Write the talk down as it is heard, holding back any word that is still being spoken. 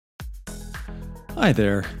Hi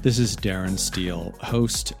there, this is Darren Steele,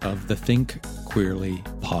 host of the Think Queerly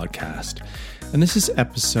podcast. And this is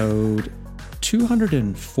episode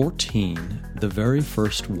 214, the very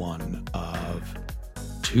first one of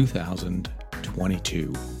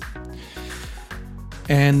 2022.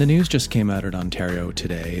 And the news just came out in Ontario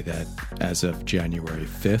today that as of January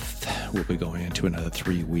 5th, we'll be going into another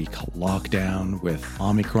 3-week lockdown with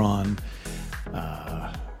Omicron.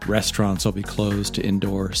 Restaurants will be closed to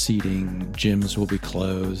indoor seating. Gyms will be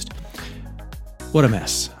closed. What a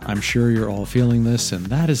mess. I'm sure you're all feeling this, and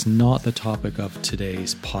that is not the topic of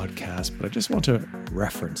today's podcast, but I just want to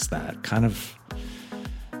reference that kind of,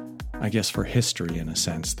 I guess, for history in a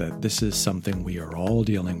sense, that this is something we are all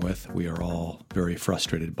dealing with. We are all very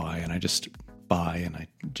frustrated by, and I just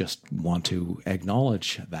want to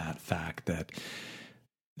acknowledge that fact that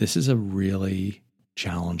this is a really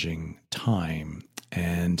challenging time.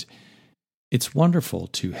 And it's wonderful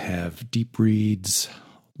to have deep reads,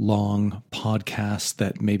 long podcasts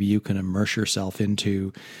that maybe you can immerse yourself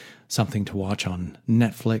into, something to watch on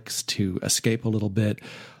Netflix to escape a little bit,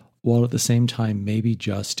 while at the same time maybe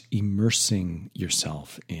just immersing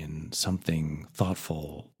yourself in something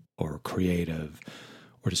thoughtful or creative,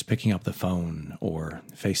 or just picking up the phone or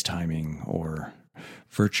FaceTiming or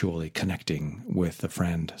virtually connecting with a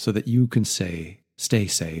friend so that you can stay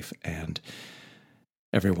safe and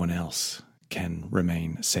everyone else can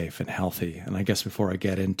remain safe and healthy. And I guess before I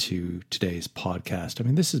get into today's podcast, I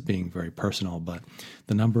mean, this is being very personal, but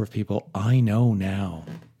the number of people I know now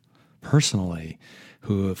personally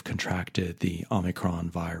who have contracted the Omicron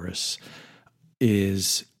virus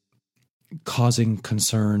is causing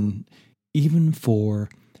concern even for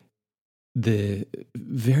the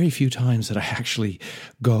very few times that I actually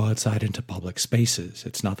go outside into public spaces.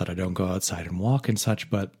 It's not that I don't go outside and walk and such,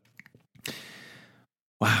 but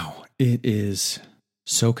wow, it is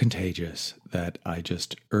so contagious that I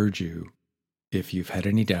just urge you, if you've had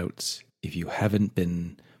any doubts, if you haven't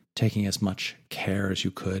been taking as much care as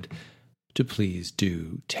you could, to please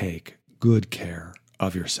do take good care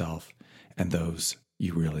of yourself and those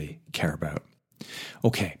you really care about.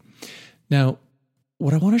 Okay, now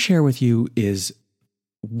what I want to share with you is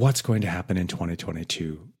what's going to happen in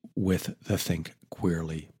 2022 with the Think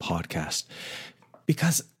Queerly podcast,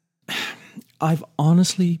 because I've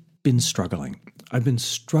honestly been struggling. I've been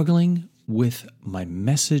struggling with my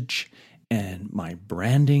message and my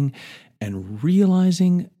branding and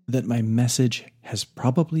realizing that my message has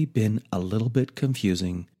probably been a little bit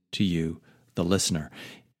confusing to you, the listener,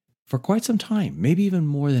 for quite some time, maybe even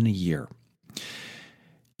more than a year.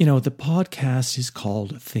 You know, the podcast is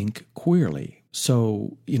called Think Queerly.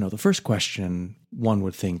 So, the first question one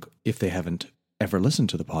would think if they haven't ever listened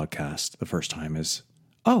to the podcast the first time is,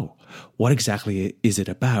 oh, what exactly is it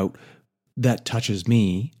about that touches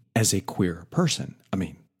me as a queer person? I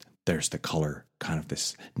mean, there's the color, kind of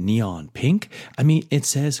this neon pink. I mean, it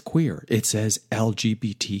says queer. It says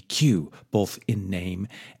LGBTQ, both in name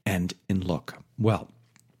and in look. Well,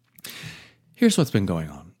 here's what's been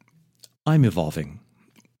going on. I'm evolving.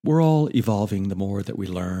 We're all evolving the more that we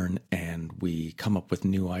learn and we come up with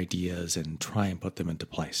new ideas and try and put them into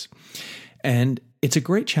place. And it's a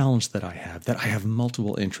great challenge that I have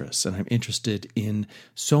multiple interests, and I'm interested in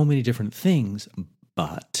so many different things,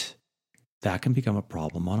 but that can become a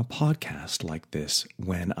problem on a podcast like this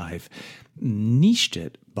when I've niched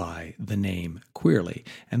it by the name Queerly.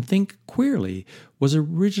 And Think Queerly was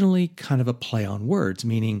originally kind of a play on words,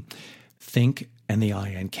 meaning think and the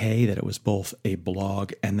INK, that it was both a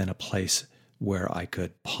blog and then a place where I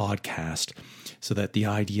could podcast, so that the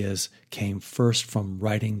ideas came first from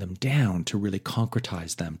writing them down to really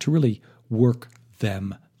concretize them, to really work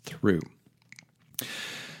them through.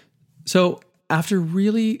 So after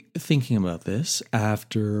really thinking about this,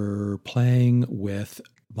 after playing with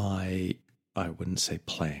I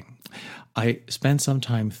spent some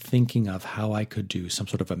time thinking of how I could do some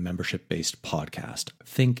sort of a membership-based podcast,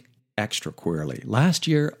 Think Extra Queerly. Last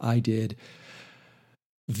year I did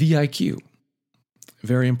VIQ,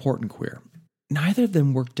 Very Important Queer. Neither of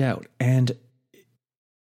them worked out. And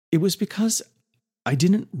it was because I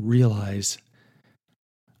didn't realize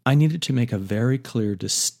I needed to make a very clear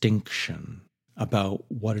distinction about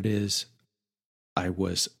what it is I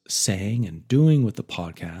was saying and doing with the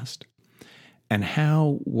podcast, and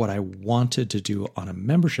how what I wanted to do on a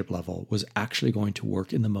membership level was actually going to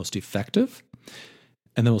work in the most effective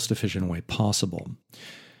and the most efficient way possible.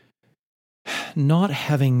 Not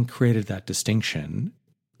having created that distinction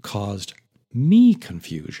caused me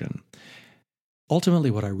confusion.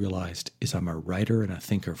 Ultimately, what I realized is I'm a writer and a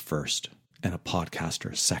thinker first, and a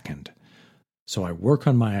podcaster second. So I work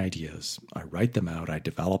on my ideas, I write them out, I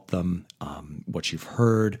develop them. What you've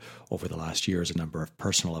heard over the last year is a number of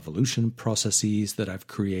personal evolution processes that I've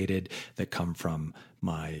created that come from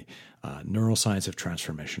my neuroscience of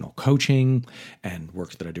transformational coaching and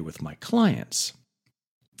work that I do with my clients.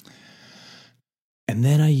 And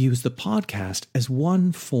then I use the podcast as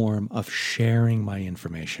one form of sharing my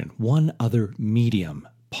information, one other medium,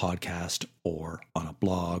 podcast or on a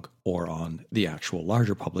blog or on the actual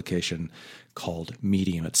larger publication called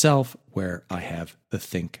Medium itself, where I have the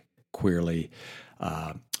Think Queerly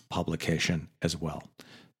publication as well.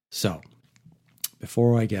 So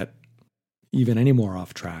before I get even any more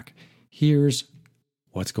off track, here's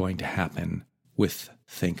what's going to happen with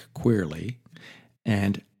Think Queerly,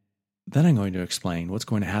 and then I'm going to explain what's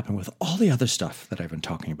going to happen with all the other stuff that I've been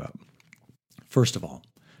talking about. First of all,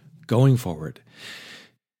 going forward,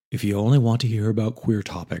 if you only want to hear about queer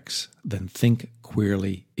topics, then Think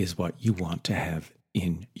Queerly is what you want to have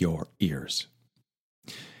in your ears.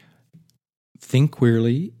 Think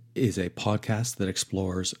Queerly is a podcast that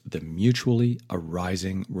explores the mutually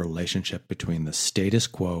arising relationship between the status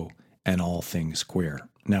quo and all things queer.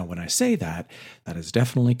 Now, when I say that, that is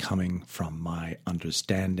definitely coming from my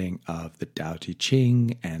understanding of the Tao Te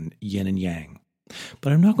Ching and yin and yang.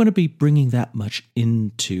 But I'm not going to be bringing that much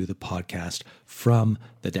into the podcast from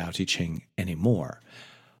the Tao Te Ching anymore.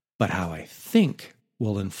 But how I think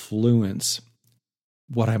will influence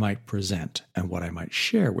what I might present and what I might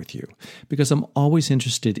share with you. Because I'm always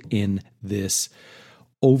interested in this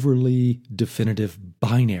overly definitive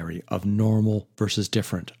binary of normal versus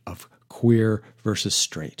different, of queer versus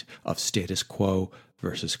straight, of status quo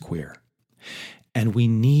versus queer. And we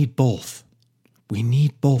need both. We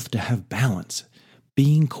need both to have balance.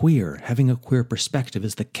 Being queer, having a queer perspective,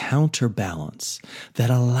 is the counterbalance that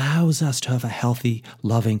allows us to have a healthy,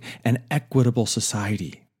 loving, and equitable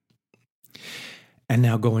society. And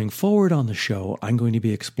now going forward on the show, I'm going to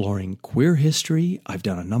be exploring queer history. I've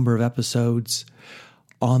done a number of episodes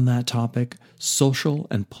on that topic, social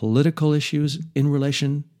and political issues in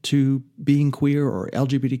relation to being queer or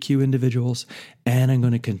LGBTQ individuals, and I'm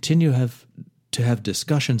going to continue to have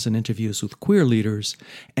discussions and interviews with queer leaders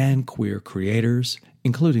and queer creators,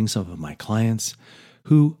 including some of my clients,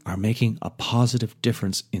 who are making a positive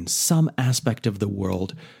difference in some aspect of the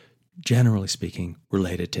world, generally speaking,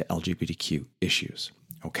 related to LGBTQ issues.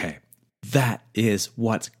 Okay. That is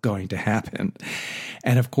what's going to happen.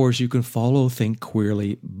 And of course, you can follow Think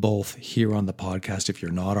Queerly both here on the podcast. If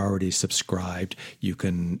you're not already subscribed, you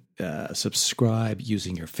can subscribe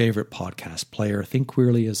using your favorite podcast player. Think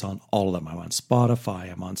Queerly is on all of them. I'm on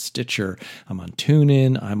Spotify, I'm on Stitcher, I'm on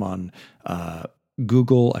TuneIn, I'm on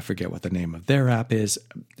Google. I forget what the name of their app is.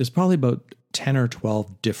 There's probably about 10 or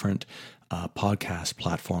 12 different podcast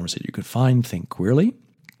platforms that you could find Think Queerly.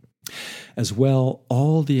 As well,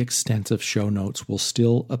 all the extensive show notes will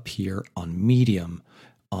still appear on Medium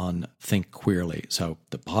on Think Queerly. So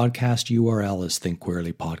the podcast URL is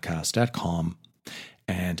thinkqueerlypodcast.com,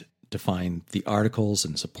 and to find the articles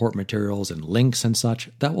and support materials and links and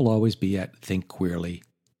such, that will always be at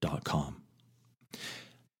thinkqueerly.com.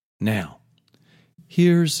 Now,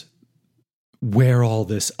 here's where all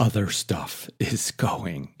this other stuff is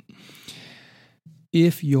going.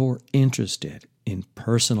 If you're interested in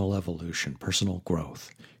personal evolution, personal growth,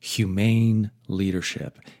 humane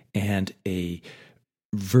leadership, and a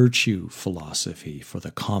virtue philosophy for the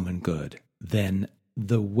common good, then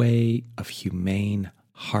the Way of Humane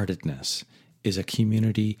Heartedness is a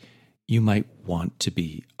community you might want to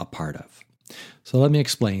be a part of. So let me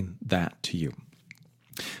explain that to you.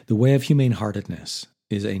 The Way of Humane Heartedness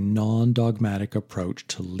is a non-dogmatic approach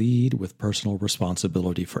to lead with personal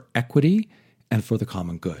responsibility for equity and for the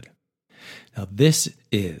common good. Now, this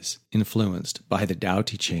is influenced by the Tao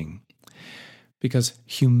Te Ching because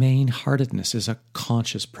humane-heartedness is a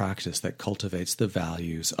conscious practice that cultivates the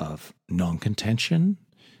values of non-contention,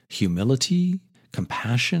 humility,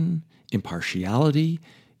 compassion, impartiality,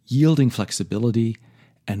 yielding flexibility,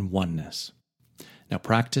 and oneness. Now,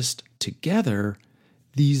 practiced together,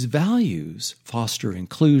 these values foster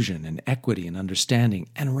inclusion and equity and understanding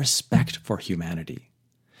and respect for humanity.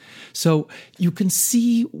 So you can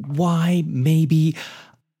see why maybe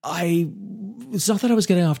it's not that I was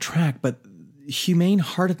getting off track, but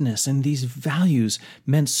humane-heartedness and these values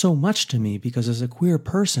meant so much to me because as a queer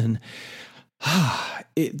person,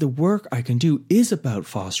 the work I can do is about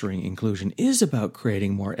fostering inclusion, is about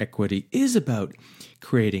creating more equity, is about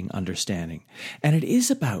creating understanding. And it is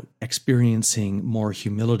about experiencing more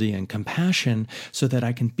humility and compassion so that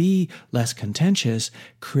I can be less contentious,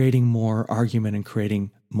 creating more argument and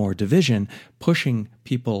creating more division, pushing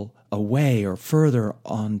people away or further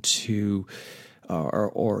onto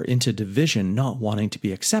or into division, not wanting to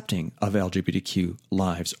be accepting of LGBTQ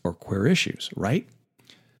lives or queer issues, right?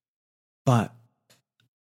 But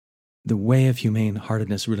the way of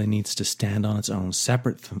humane-heartedness really needs to stand on its own,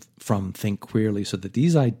 separate from Think Queerly, so that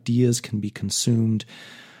these ideas can be consumed,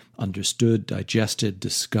 understood, digested,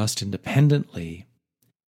 discussed independently.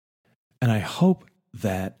 And I hope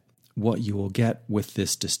that what you will get with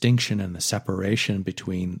this distinction and the separation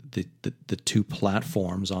between the two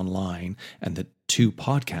platforms online and the two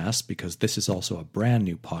podcasts, because this is also a brand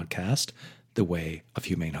new podcast, The Way of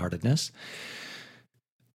Humane-Heartedness,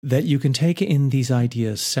 that you can take in these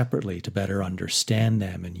ideas separately to better understand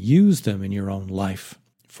them and use them in your own life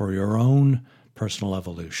for your own personal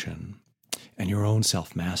evolution and your own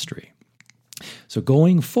self-mastery. So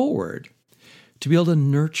going forward, to be able to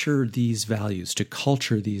nurture these values, to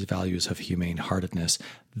culture these values of humane-heartedness,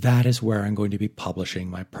 that is where I'm going to be publishing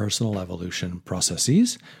my personal evolution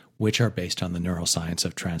processes, which are based on the neuroscience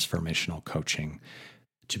of transformational coaching,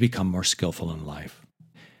 to become more skillful in life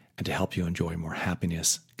and to help you enjoy more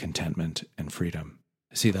happiness, contentment, and freedom.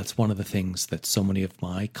 See, that's one of the things that so many of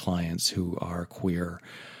my clients who are queer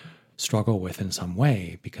struggle with in some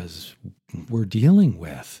way, because we're dealing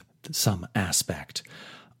with some aspect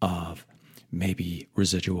of maybe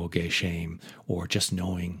residual gay shame, or just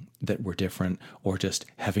knowing that we're different, or just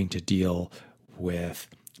having to deal with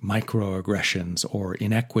microaggressions or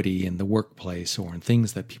inequity in the workplace or in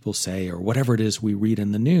things that people say or whatever it is we read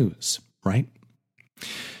in the news, right?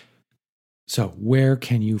 So where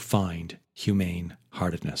can you find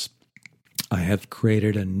humane-heartedness? I have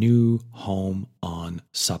created a new home on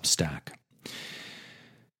Substack.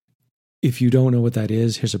 If you don't know what that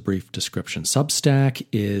is, here's a brief description. Substack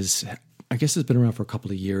is, I guess it's been around for a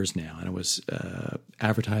couple of years now, and it was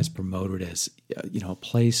advertised, promoted as a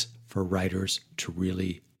place for writers to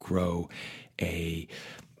really grow a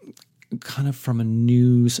kind of from a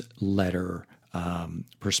newsletter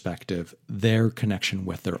perspective, their connection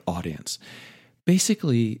with their audience.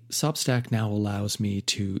 Basically, Substack now allows me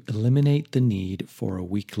to eliminate the need for a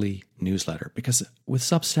weekly newsletter, because with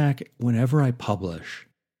Substack, whenever I publish,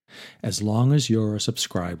 as long as you're a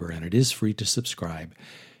subscriber, and it is free to subscribe,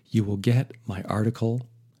 you will get my article,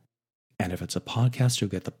 and if it's a podcast, you'll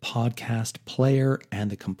get the podcast player and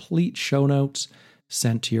the complete show notes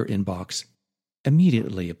sent to your inbox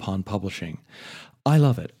immediately upon publishing. I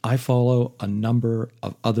love it. I follow a number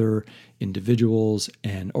of other individuals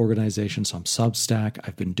and organizations on Substack.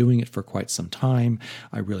 I've been doing it for quite some time.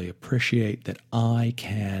 I really appreciate that I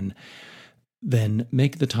can then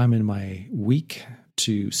make the time in my week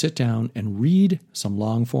to sit down and read some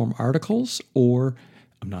long-form articles, or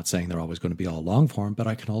I'm not saying they're always going to be all long-form, but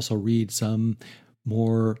I can also read some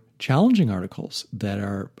more challenging articles that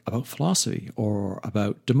are about philosophy or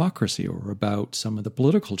about democracy or about some of the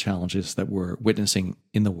political challenges that we're witnessing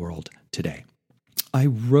in the world today. I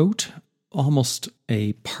wrote almost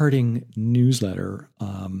a parting newsletter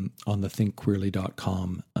on the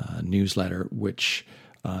thinkqueerly.com newsletter, which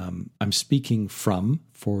I'm speaking from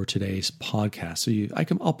for today's podcast.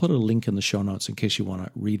 So I'll put a link in the show notes in case you want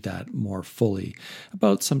to read that more fully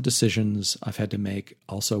about some decisions I've had to make,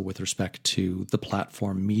 also with respect to the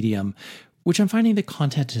platform Medium, which I'm finding the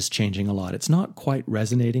content is changing a lot. It's not quite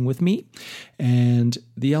resonating with me, and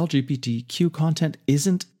the LGBTQ content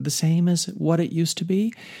isn't the same as what it used to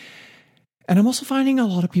be. And I'm also finding a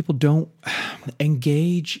lot of people don't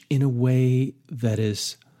engage in a way that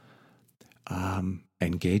is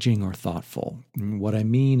engaging or thoughtful. What I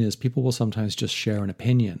mean is people will sometimes just share an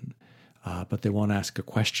opinion, but they won't ask a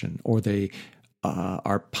question, or they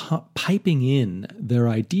are piping in their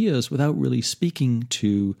ideas without really speaking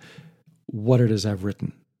to what it is I've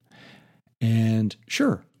written. And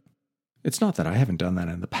sure, it's not that I haven't done that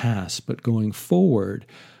in the past, but going forward,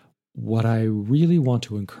 what I really want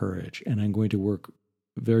to encourage, and I'm going to work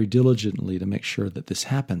very diligently to make sure that this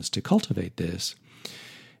happens, to cultivate this,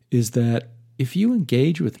 is that if you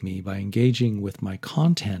engage with me by engaging with my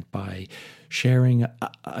content, by sharing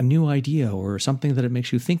a new idea or something that it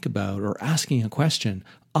makes you think about or asking a question,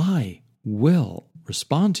 I will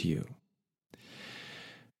respond to you.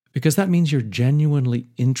 Because that means you're genuinely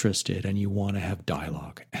interested and you want to have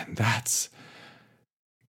dialogue. And that's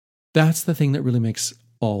the thing that really makes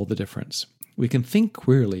all the difference. We can think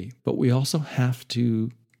queerly, but we also have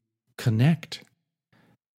to connect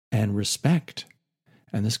and respect.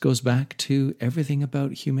 And this goes back to everything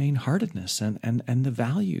about humane-heartedness and the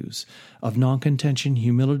values of non-contention,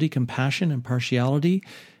 humility, compassion, impartiality,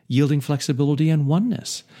 yielding flexibility, and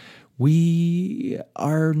oneness. We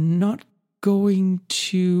are not going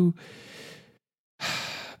to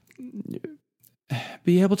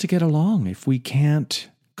be able to get along, if we can't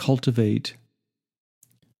cultivate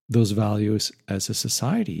those values as a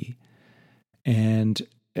society and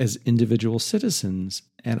as individual citizens.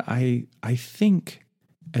 And I think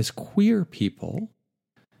as queer people,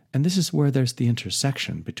 and this is where there's the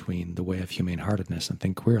intersection between the way of humane-heartedness and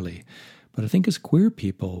Think Queerly, but I think as queer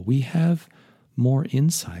people, we have more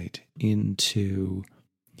insight into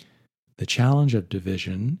the challenge of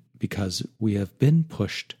division because we have been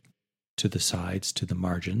pushed to the sides, to the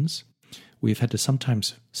margins. We've had to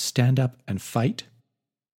sometimes stand up and fight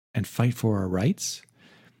for our rights.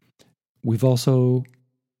 We've also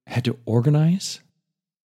had to organize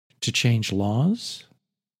to change laws,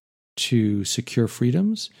 to secure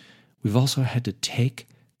freedoms. We've also had to take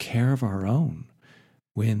care of our own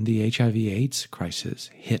when the HIV/AIDS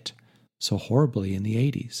crisis hit so horribly in the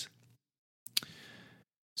 80s.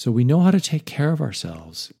 So we know how to take care of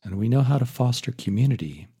ourselves, and we know how to foster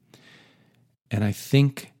community. And I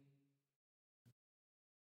think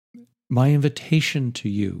my invitation to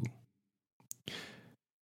you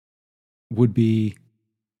would be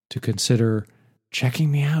to consider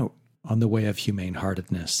checking me out on the way of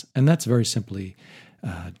humane-heartedness. And that's very simply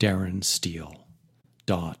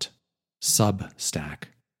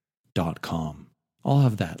darrensteele.substack.com. I'll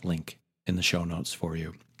have that link in the show notes for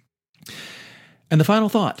you. And the final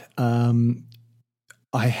thought,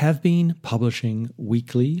 I have been publishing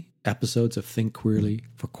weekly episodes of Think Queerly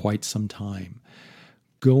for quite some time.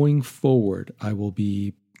 Going forward, I will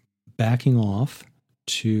be backing off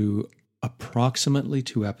to approximately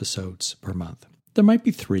 2 episodes per month. There might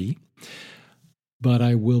be 3, but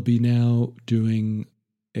I will be now doing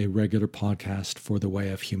a regular podcast for the way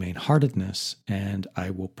of humane-heartedness, and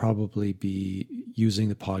I will probably be using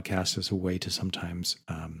the podcast as a way to sometimes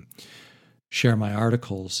share my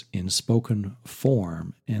articles in spoken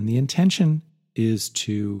form. And the intention is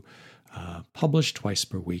to publish twice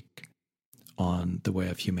per week on the way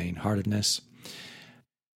of humane-heartedness.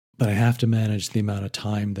 But I have to manage the amount of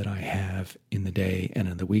time that I have in the day and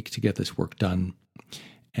in the week to get this work done.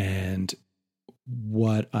 And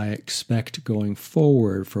what I expect going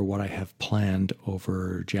forward for what I have planned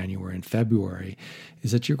over January and February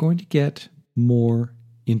is that you're going to get more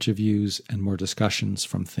interviews and more discussions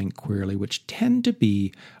from Think Queerly, which tend to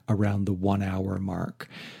be around the 1 hour mark.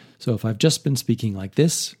 So if I've just been speaking like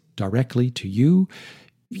this directly to you,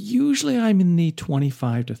 usually I'm in the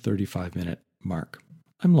 25 to 35 minute mark.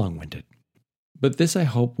 I'm long-winded. But this, I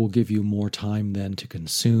hope, will give you more time then to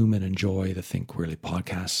consume and enjoy the Think Queerly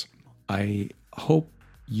podcasts. I hope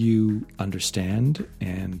you understand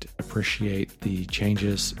and appreciate the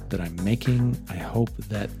changes that I'm making. I hope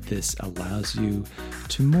that this allows you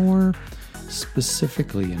to more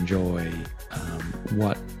specifically enjoy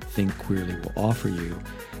what Think Queerly will offer you.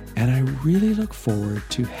 And I really look forward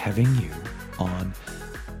to having you on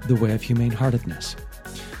the way of humane-heartedness.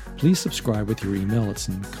 Please subscribe with your email. It's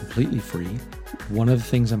completely free. One of the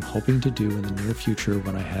things I'm hoping to do in the near future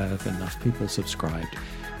when I have enough people subscribed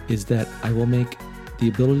is that I will make the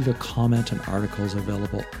ability to comment on articles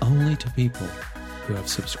available only to people who have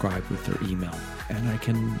subscribed with their email. And I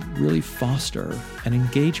can really foster an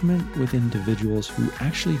engagement with individuals who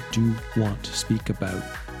actually do want to speak about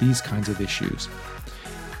these kinds of issues.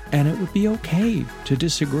 And it would be okay to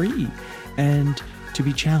disagree and to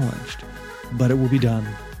be challenged, but it will be done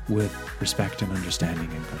with respect and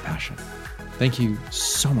understanding and compassion. Thank you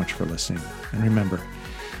so much for listening. And remember,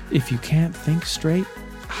 if you can't think straight,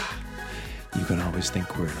 you can always think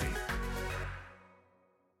queerly.